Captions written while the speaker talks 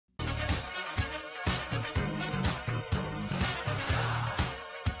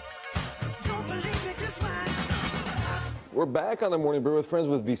We're back on the Morning Brew with Friends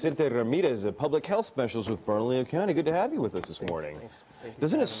with Vicente Ramirez, a public health specialist with Bernalillo County. Good to have you with us this morning. Thanks. Thank you.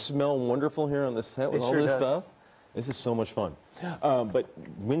 Doesn't it smell wonderful here on the set with all this stuff? This is so much fun. But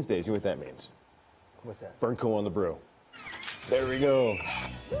Wednesdays, you know what that means? What's that? Bernco on the brew. There we go.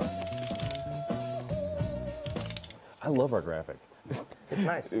 I love our graphic. It's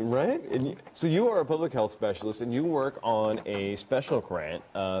nice. Right? So you are a public health specialist, and you work on a special grant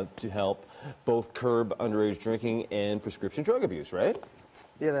to help both curb underage drinking and prescription drug abuse, right?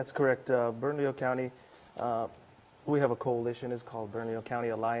 Yeah, that's correct. Bernalillo County, we have a coalition. It's called Bernalillo County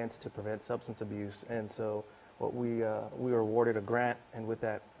Alliance to Prevent Substance Abuse. And so what we were awarded a grant, and with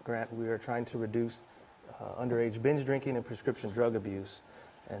that grant, we are trying to reduce underage binge drinking and prescription drug abuse.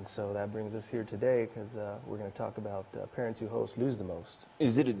 And so that brings us here today because we're going to talk about parents who host lose the most.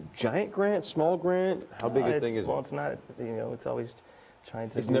 Is it a giant grant, small grant? How big a thing is it? Well, it's not. It's always trying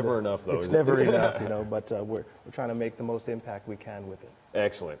to. It's never enough, though. It's never enough, But we're trying to make the most impact we can with it.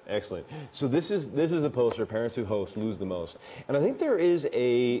 Excellent, excellent. So this is the poster. Parents who host lose the most, and I think there is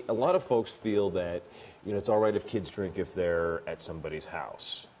a lot of folks feel that it's all right if kids drink if they're at somebody's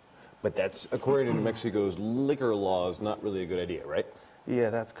house, but that's according to New Mexico's liquor laws not really a good idea, right?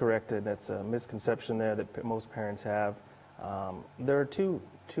 Yeah, that's correct. That's a misconception there that most parents have. There are two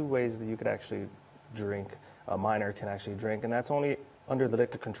ways that you could actually drink. A minor can actually drink, and that's only under the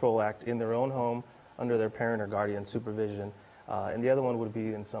Liquor Control Act in their own home, under their parent or guardian supervision. And the other one would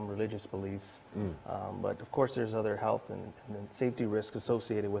be in some religious beliefs. But of course, there's other health and safety risks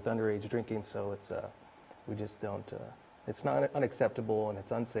associated with underage drinking. So it's we just don't. It's not unacceptable, and it's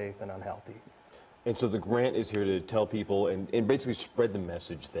unsafe and unhealthy. And so the grant is here to tell people and basically spread the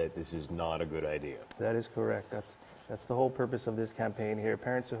message that this is not a good idea. That is correct. That's the whole purpose of this campaign here.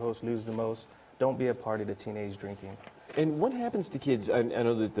 Parents who host lose the most. Don't be a party to teenage drinking. And what happens to kids? I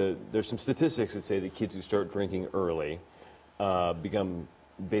know that there's some statistics that say that kids who start drinking early become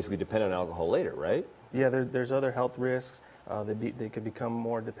basically dependent on alcohol later, right? Yeah, there's other health risks. They could become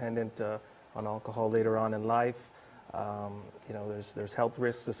more dependent on alcohol later on in life. There's health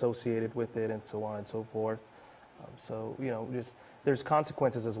risks associated with it, and so on and so forth. There's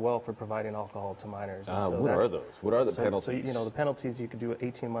consequences as well for providing alcohol to minors. What are those? What are the penalties? So the penalties, you could do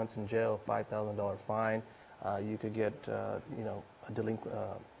 18 months in jail, $5,000 fine. You could get a delinquent.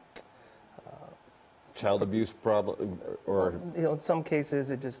 Child abuse problem, or in some cases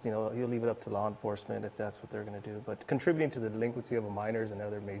it just you'll leave it up to law enforcement if that's what they're going to do. But contributing to the delinquency of a minor is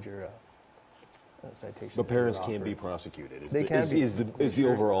another major citation. But parents can be prosecuted. Is the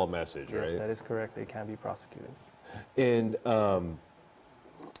sure. Overall message, yes, right? Yes, that is correct. They can be prosecuted. And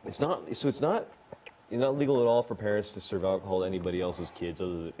it's not legal at all for parents to serve alcohol to anybody else's kids,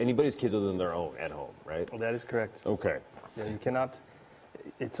 anybody's kids other than their own at home, right? That is correct. Okay. Yeah, you cannot.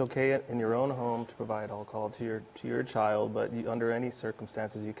 It's okay in your own home to provide alcohol to your child, but under any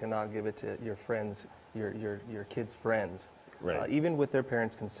circumstances you cannot give it to your friends, your kids' friends. Right. Even with their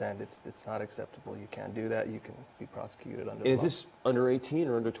parents' consent, it's not acceptable. You can't do that. You can be prosecuted under. Is this under 18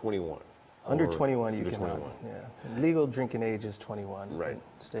 or under 21? Under 21, you under cannot. 21. Yeah. Legal drinking age is 21. Right. In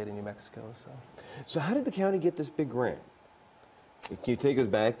the state of New Mexico. So how did the county get this big grant? Can you take us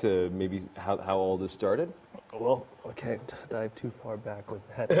back to maybe how all this started? Well, I can't dive too far back with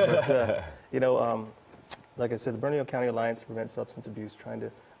that. But, like I said, the Bernalillo County Alliance to Prevent Substance Abuse trying to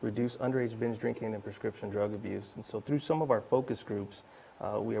reduce underage binge drinking and prescription drug abuse. And so through some of our focus groups,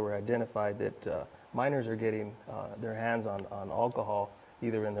 we were identified that minors are getting their hands on alcohol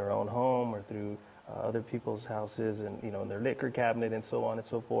either in their own home or through other people's houses and, in their liquor cabinet and so on and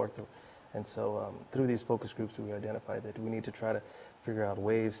so forth. And so through these focus groups, we identified that we need to try to figure out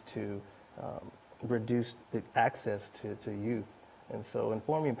ways to reduce the access to youth. And so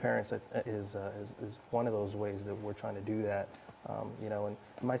informing parents is one of those ways that we're trying to do that. And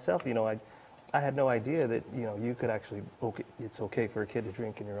myself, I had no idea that, you could actually, it's okay for a kid to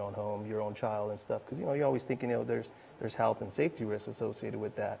drink in your own home, your own child and stuff. Because, you're always thinking, there's health and safety risks associated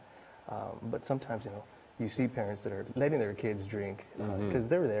with that. But sometimes, you see parents that are letting their kids drink because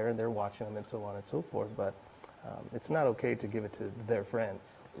they're there and they're watching them and so on and so forth. But it's not okay to give it to their friends.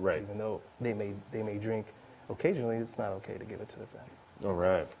 Right. Even though they may drink occasionally, it's not okay to give it to their friends. All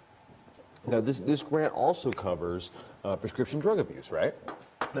right. Now, this grant also covers prescription drug abuse, right?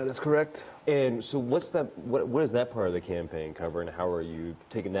 That is correct. And so what's that? What does that part of the campaign cover, and how are you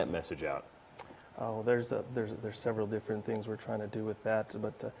taking that message out? Oh, there's several different things we're trying to do with that.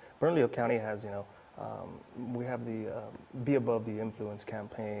 But Bernalillo County has, we have the Be Above the Influence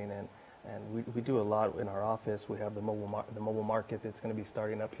campaign, And we do a lot in our office. We have the mobile market that's going to be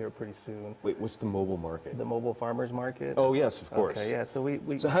starting up here pretty soon. Wait, what's the mobile market? The mobile farmers market. Oh, yes, of course. Okay, yeah. So we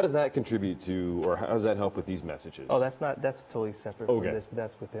So how does that contribute to, or how does that help with these messages? oh, that's totally separate Okay. from this, but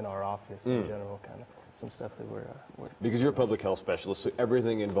that's within our office in general, kind of some stuff that we're Because you're a public health specialist, so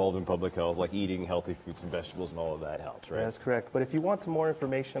everything involved in public health, like eating healthy fruits and vegetables and all of that helps, right? That's correct. But if you want some more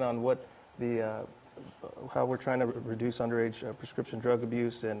information on what how we're trying to reduce underage prescription drug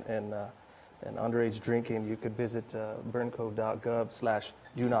abuse and underage drinking, you could visit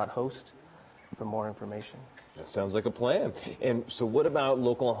bernco.gov/do-not-host for more information. That sounds like a plan. And so what about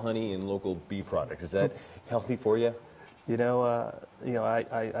local honey and local bee products? Is that healthy for you?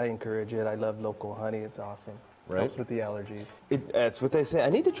 I encourage it. I love local honey. It's awesome. Right. Helps with the allergies. That's what they say. I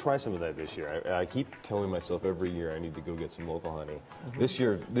need to try some of that this year. I keep telling myself every year I need to go get some local honey. This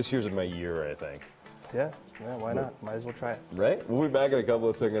year's my year, I think. Yeah, why not? Might as well try it. Right? We'll be back in a couple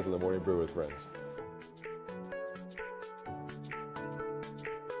of seconds on the Morning Brew with Friends.